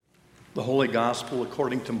The Holy Gospel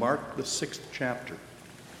according to Mark, the 6th chapter.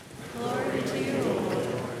 Glory to you, O Lord.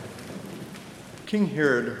 King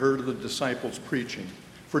Herod heard of the disciples preaching,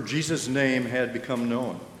 for Jesus' name had become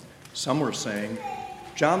known. Some were saying,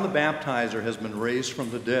 "John the Baptizer has been raised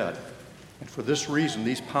from the dead, and for this reason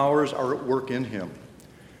these powers are at work in him."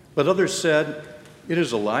 But others said, "It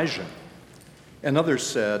is Elijah." And others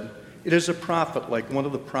said, "It is a prophet like one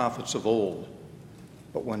of the prophets of old."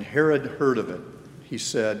 But when Herod heard of it, he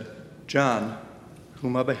said, "John,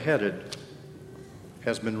 whom I beheaded,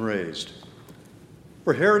 has been raised."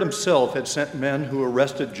 For Herod himself had sent men who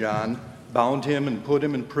arrested John, bound him, and put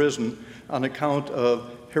him in prison on account of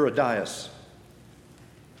Herodias,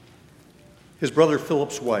 his brother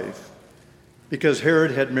Philip's wife, because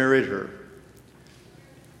Herod had married her.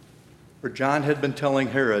 For John had been telling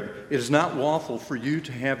Herod, "It is not lawful for you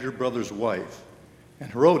to have your brother's wife."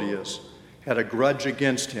 And Herodias had a grudge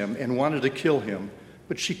against him and wanted to kill him,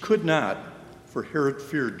 but she could not, for Herod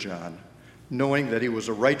feared John, knowing that he was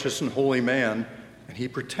a righteous and holy man, and he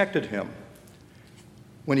protected him.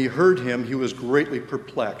 When he heard him, he was greatly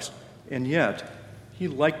perplexed, and yet he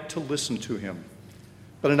liked to listen to him.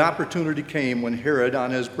 But an opportunity came when Herod,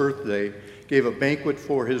 on his birthday, gave a banquet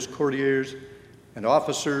for his courtiers and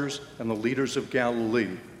officers and the leaders of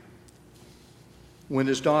Galilee. When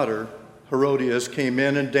his daughter, Herodias, came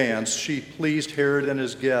in and danced, she pleased Herod and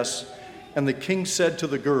his guests, and the king said to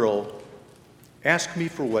the girl, "Ask me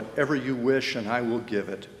for whatever you wish, and I will give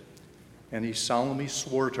it." And he solemnly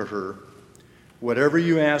swore to her, "Whatever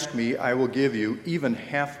you ask me, I will give you, even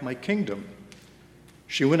half my kingdom."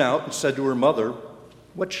 She went out and said to her mother,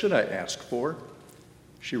 "What should I ask for?"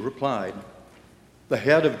 She replied, "The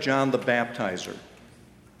head of John the Baptizer."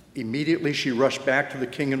 Immediately she rushed back to the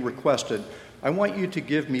king and requested, "I want you to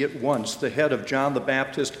give me at once the head of John the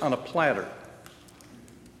Baptist on a platter."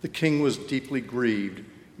 The king was deeply grieved,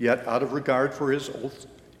 yet out of regard for his oath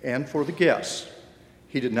and for the guests,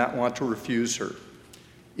 he did not want to refuse her.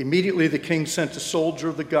 Immediately the king sent a soldier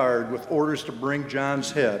of the guard with orders to bring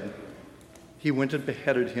John's head. He went and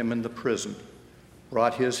beheaded him in the prison,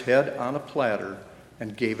 brought his head on a platter,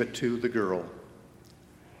 and gave it to the girl.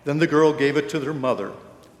 Then the girl gave it to their mother.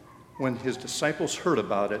 When his disciples heard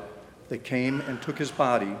about it, they came and took his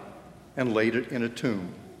body and laid it in a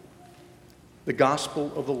tomb. The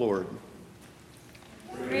Gospel of the Lord.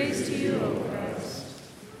 Praise to you, O Christ.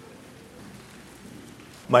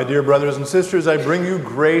 My dear brothers and sisters, I bring you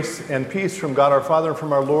grace and peace from God our Father and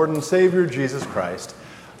from our Lord and Savior, Jesus Christ.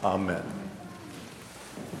 Amen.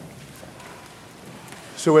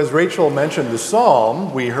 So as Rachel mentioned, the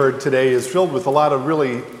psalm we heard today is filled with a lot of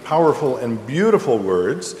really powerful and beautiful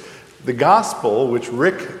words. The gospel, which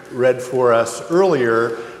Rick read for us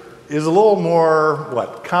earlier, is a little more,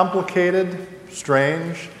 complicated,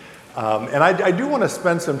 strange. And I do want to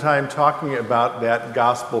spend some time talking about that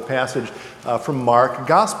gospel passage from Mark.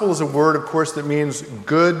 Gospel is a word, of course, that means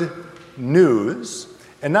good news.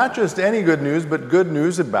 And not just any good news, but good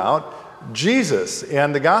news about Jesus.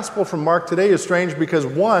 And the gospel from Mark today is strange because,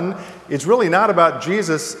 one, it's really not about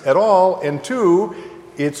Jesus at all, and two,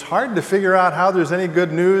 it's hard to figure out how there's any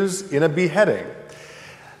good news in a beheading.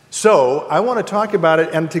 So I want to talk about it,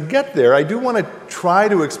 and to get there, I do want to try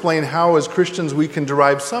to explain how, as Christians, we can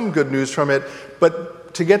derive some good news from it,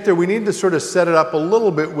 but to get there, we need to sort of set it up a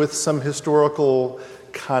little bit with some historical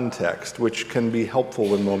context, which can be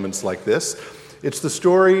helpful in moments like this. It's the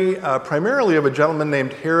story primarily of a gentleman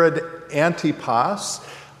named Herod Antipas,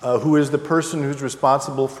 who is the person who's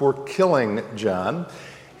responsible for killing John.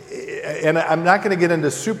 And I'm not going to get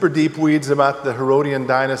into super deep weeds about the Herodian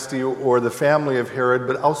dynasty or the family of Herod,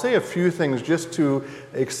 but I'll say a few things just to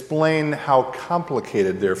explain how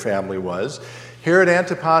complicated their family was. Herod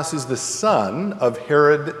Antipas is the son of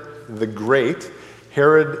Herod the Great.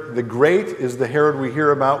 Herod the Great is the Herod we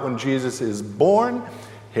hear about when Jesus is born.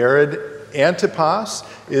 Herod Antipas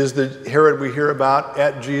is the Herod we hear about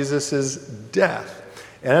at Jesus' death.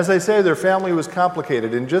 And as I say, their family was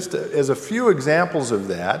complicated. And just as a few examples of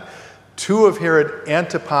that, two of Herod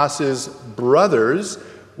Antipas's brothers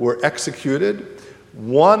were executed.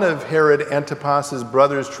 One of Herod Antipas's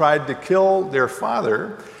brothers tried to kill their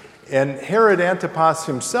father. And Herod Antipas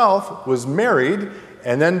himself was married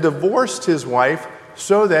and then divorced his wife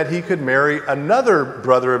so that he could marry another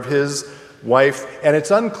brother of his wife, and it's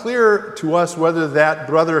unclear to us whether that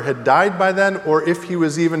brother had died by then or if he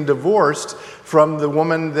was even divorced from the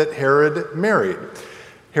woman that Herod married,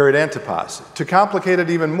 Herod Antipas. To complicate it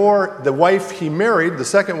even more, the wife he married, the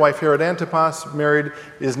second wife Herod Antipas married,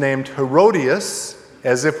 is named Herodias,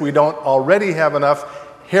 as if we don't already have enough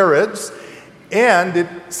Herods, and it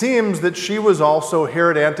seems that she was also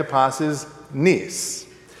Herod Antipas's niece.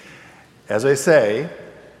 As I say,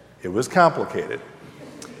 it was complicated.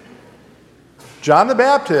 John the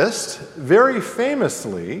Baptist, very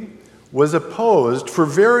famously, was opposed for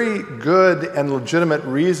very good and legitimate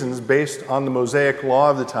reasons based on the Mosaic law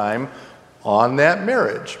of the time on that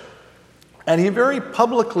marriage. And he very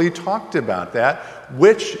publicly talked about that,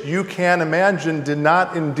 which you can imagine did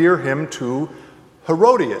not endear him to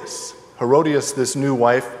Herodias. Herodias, this new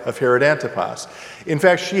wife of Herod Antipas. In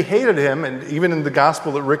fact, she hated him, and even in the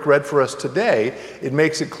gospel that Rick read for us today, it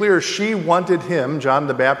makes it clear she wanted him, John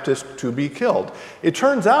the Baptist, to be killed. It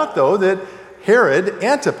turns out, though, that Herod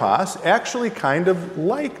Antipas actually kind of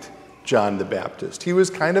liked John the Baptist. He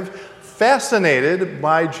was kind of fascinated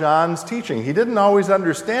by John's teaching. He didn't always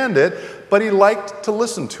understand it, but he liked to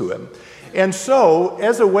listen to him. And so,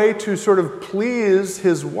 as a way to sort of please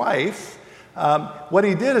his wife, what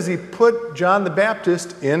he did is he put John the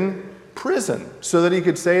Baptist in prison so that he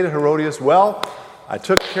could say to Herodias, well, I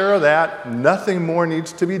took care of that. Nothing more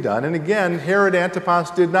needs to be done. And again, Herod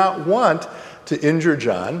Antipas did not want to injure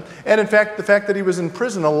John. And in fact, the fact that he was in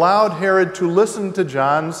prison allowed Herod to listen to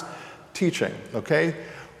John's teaching, okay?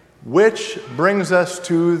 Which brings us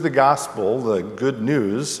to the gospel, the good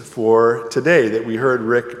news for today that we heard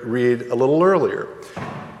Rick read a little earlier.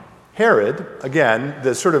 Herod, again,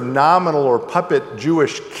 the sort of nominal or puppet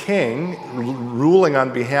Jewish king ruling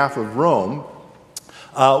on behalf of Rome,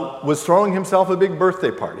 was throwing himself a big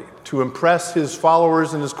birthday party to impress his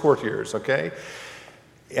followers and his courtiers, okay?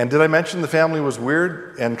 And did I mention the family was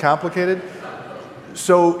weird and complicated?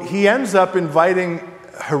 So he ends up inviting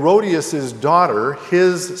Herodias' daughter,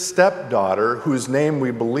 his stepdaughter, whose name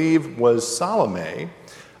we believe was Salome,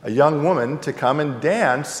 a young woman, to come and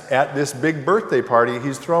dance at this big birthday party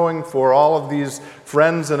he's throwing for all of these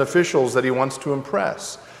friends and officials that he wants to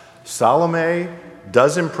impress. Salome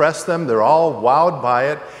does impress them. They're all wowed by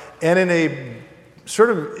it. And in a sort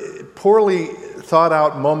of poorly thought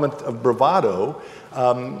out moment of bravado,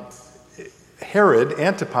 Herod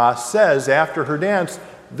Antipas says after her dance,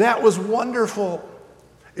 "That was wonderful.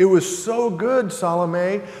 It was so good,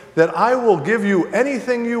 Salome, that I will give you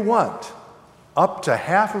anything you want, up to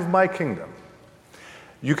half of my kingdom."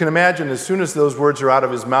 You can imagine as soon as those words are out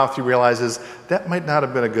of his mouth, he realizes that might not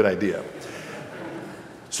have been a good idea.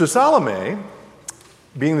 So Salome,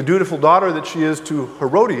 being the dutiful daughter that she is to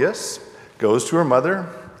Herodias, goes to her mother,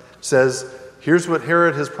 says, "Here's what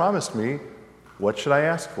Herod has promised me. What should I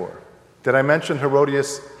ask for?" Did I mention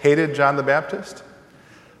Herodias hated John the Baptist?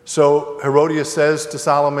 So Herodias says to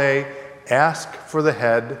Salome, "Ask for the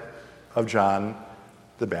head of John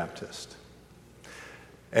the Baptist."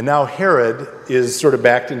 And now Herod is sort of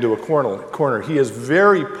backed into a corner. He has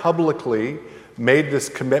very publicly made this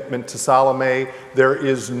commitment to Salome. There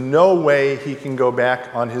is no way he can go back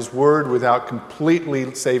on his word without completely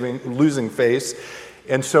losing face.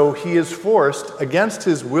 And so he is forced, against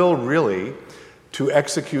his will really, to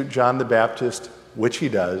execute John the Baptist, which he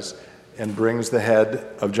does, and brings the head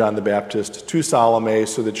of John the Baptist to Salome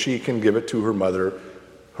so that she can give it to her mother,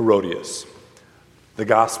 Herodias. The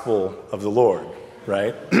gospel of the Lord,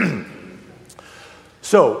 right?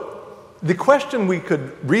 So, the question we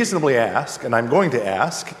could reasonably ask, and I'm going to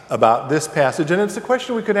ask about this passage, and it's a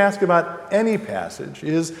question we could ask about any passage,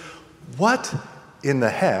 is what in the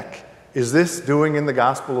heck is this doing in the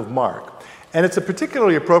Gospel of Mark? And it's a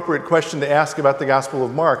particularly appropriate question to ask about the Gospel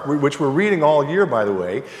of Mark, which we're reading all year, by the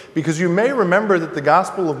way, because you may remember that the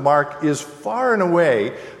Gospel of Mark is far and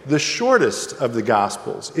away the shortest of the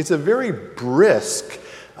Gospels. It's a very brisk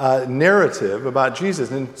narrative about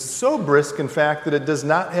Jesus, and it's so brisk, in fact, that it does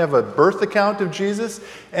not have a birth account of Jesus,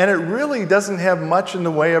 and it really doesn't have much in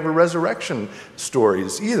the way of a resurrection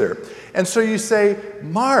stories either. And so you say,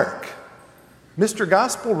 Mark, Mr.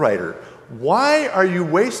 Gospel writer, why are you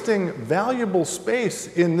wasting valuable space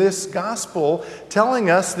in this gospel telling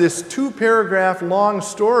us this 2-paragraph long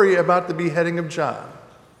story about the beheading of John?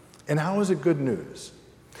 And how is it good news?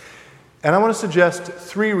 And I want to suggest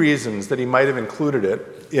 3 reasons that he might have included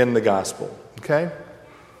it in the gospel, okay?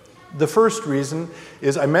 The first reason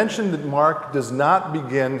is I mentioned that Mark does not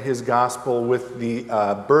begin his gospel with the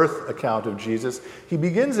birth account of Jesus. He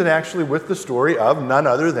begins it actually with the story of none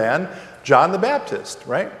other than John the Baptist,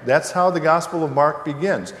 right? That's how the Gospel of Mark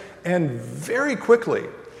begins. And very quickly,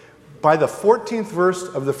 by the 14th verse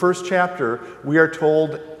of the first chapter, we are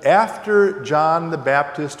told after John the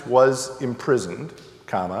Baptist was imprisoned,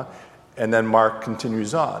 comma, and then Mark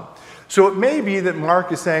continues on. So it may be that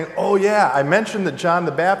Mark is saying, oh yeah, I mentioned that John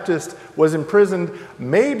the Baptist was imprisoned.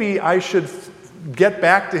 Maybe I should get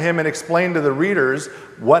back to him and explain to the readers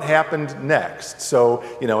what happened next. So,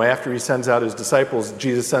 after he sends out his disciples,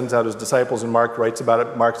 Jesus sends out his disciples, and Mark writes about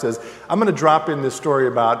it. Mark says, I'm going to drop in this story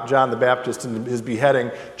about John the Baptist and his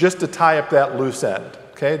beheading just to tie up that loose end.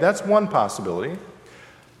 Okay, that's one possibility.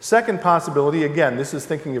 Second possibility, again, this is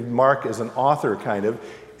thinking of Mark as an author kind of,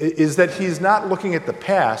 is that he's not looking at the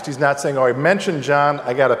past. He's not saying, I mentioned John,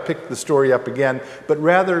 I got to pick the story up again, but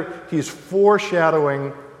rather he's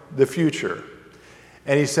foreshadowing the future.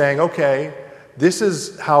 And he's saying, okay, this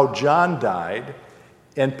is how John died,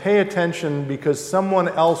 and pay attention because someone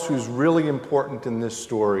else who's really important in this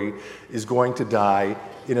story is going to die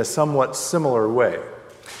in a somewhat similar way.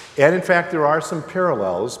 And in fact, there are some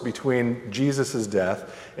parallels between Jesus'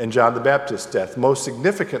 death and John the Baptist's death. Most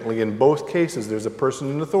significantly, in both cases, there's a person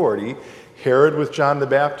in authority, Herod with John the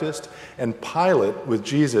Baptist and Pilate with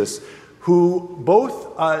Jesus, who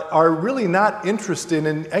both are really not interested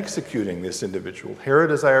in executing this individual.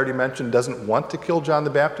 Herod, as I already mentioned, doesn't want to kill John the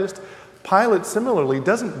Baptist. Pilate, similarly,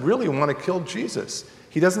 doesn't really want to kill Jesus.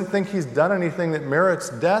 He doesn't think he's done anything that merits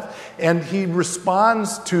death, and he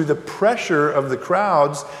responds to the pressure of the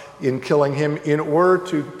crowds in killing him in order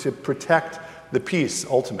to protect the peace,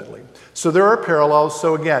 ultimately. So there are parallels.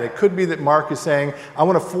 So again, it could be that Mark is saying, I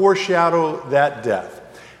want to foreshadow that death.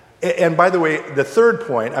 And by the way, the third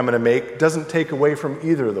point I'm going to make doesn't take away from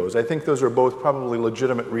either of those. I think those are both probably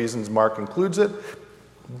legitimate reasons Mark includes it.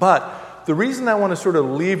 But the reason I want to sort of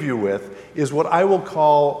leave you with is what I will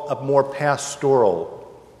call a more pastoral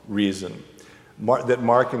reason that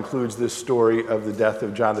Mark includes this story of the death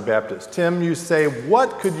of John the Baptist. Tim, you say,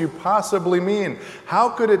 what could you possibly mean? How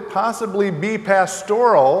could it possibly be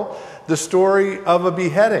pastoral, the story of a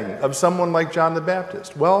beheading of someone like John the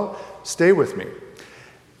Baptist? Well, stay with me.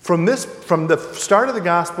 From the start of the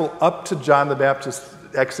gospel up to John the Baptist's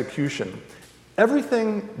execution,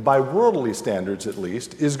 everything, by worldly standards at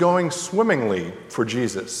least, is going swimmingly for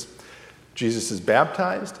Jesus. Jesus is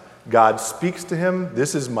baptized. God speaks to him.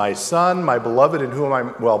 This is my son, my beloved, in whom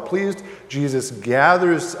I'm well pleased. Jesus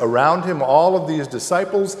gathers around him all of these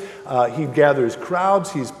disciples. He gathers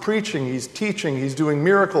crowds. He's preaching. He's teaching. He's doing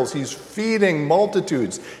miracles. He's feeding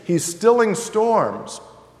multitudes. He's stilling storms.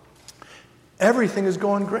 Everything is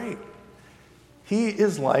going great. He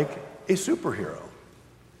is like a superhero.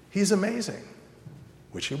 He's amazing,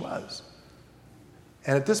 which he was.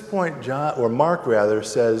 And at this point, Mark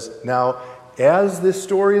says, now, as this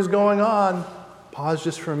story is going on, pause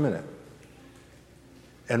just for a minute.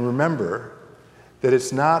 And remember that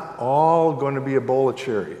it's not all going to be a bowl of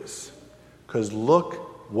cherries. Because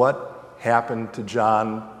look what happened to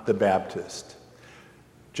John the Baptist.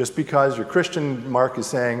 Just because you're Christian, Mark is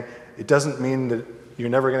saying, it doesn't mean that you're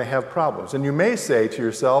never going to have problems. And you may say to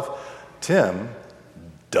yourself, Tim,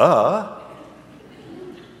 duh.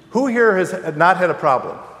 Who here has not had a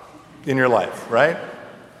problem in your life, right?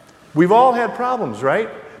 We've all had problems, right?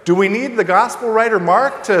 Do we need the gospel writer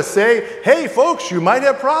Mark to say, hey, folks, you might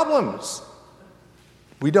have problems?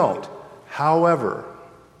 We don't. However,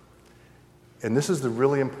 and this is the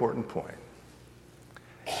really important point,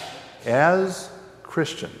 as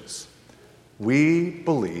Christians, we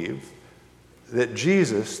believe that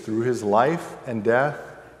Jesus, through his life and death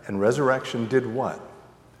and resurrection, did what?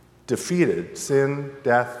 Defeated sin,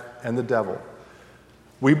 death, and the devil.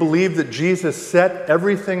 We believe that Jesus set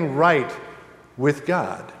everything right with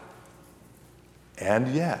God. And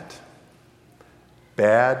yet,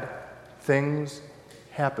 bad things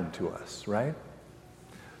happen to us, right?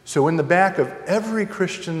 So in the back of every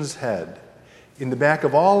Christian's head, in the back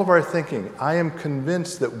of all of our thinking, I am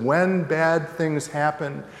convinced that when bad things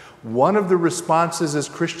happen, one of the responses as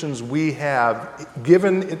Christians we have,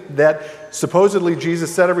 given that supposedly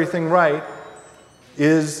Jesus set everything right,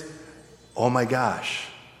 is, oh my gosh,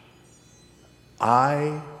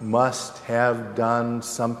 I must have done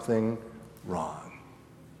something wrong.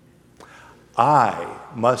 I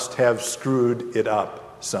must have screwed it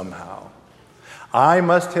up somehow. I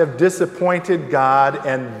must have disappointed God,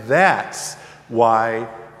 and that's why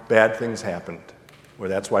bad things happened, or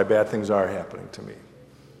that's why bad things are happening to me.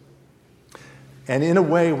 And in a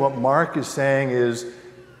way, what Mark is saying is,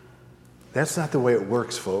 that's not the way it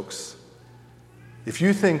works, folks. If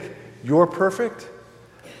you think you're perfect,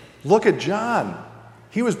 look at John.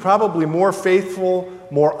 He was probably more faithful,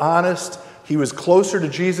 more honest. He was closer to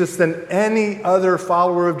Jesus than any other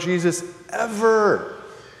follower of Jesus ever.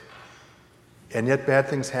 And yet bad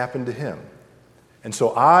things happened to him. And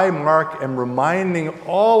so I, Mark, am reminding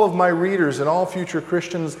all of my readers and all future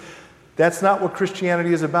Christians, that's not what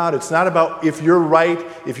Christianity is about. It's not about if you're right,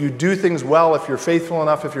 if you do things well, if you're faithful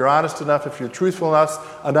enough, if you're honest enough, if you're truthful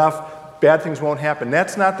enough, bad things won't happen.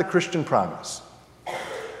 That's not the Christian promise.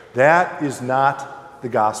 That is not the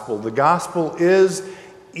gospel. The gospel is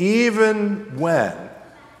even when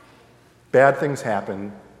bad things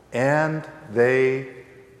happen, and they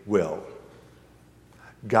will,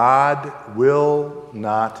 God will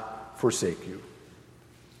not forsake you.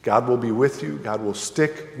 God will be with you, God will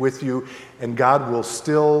stick with you, and God will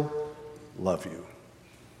still love you.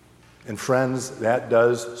 And friends, that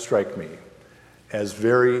does strike me as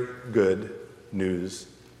very good news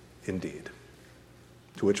indeed.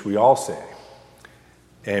 To which we all say,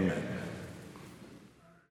 amen.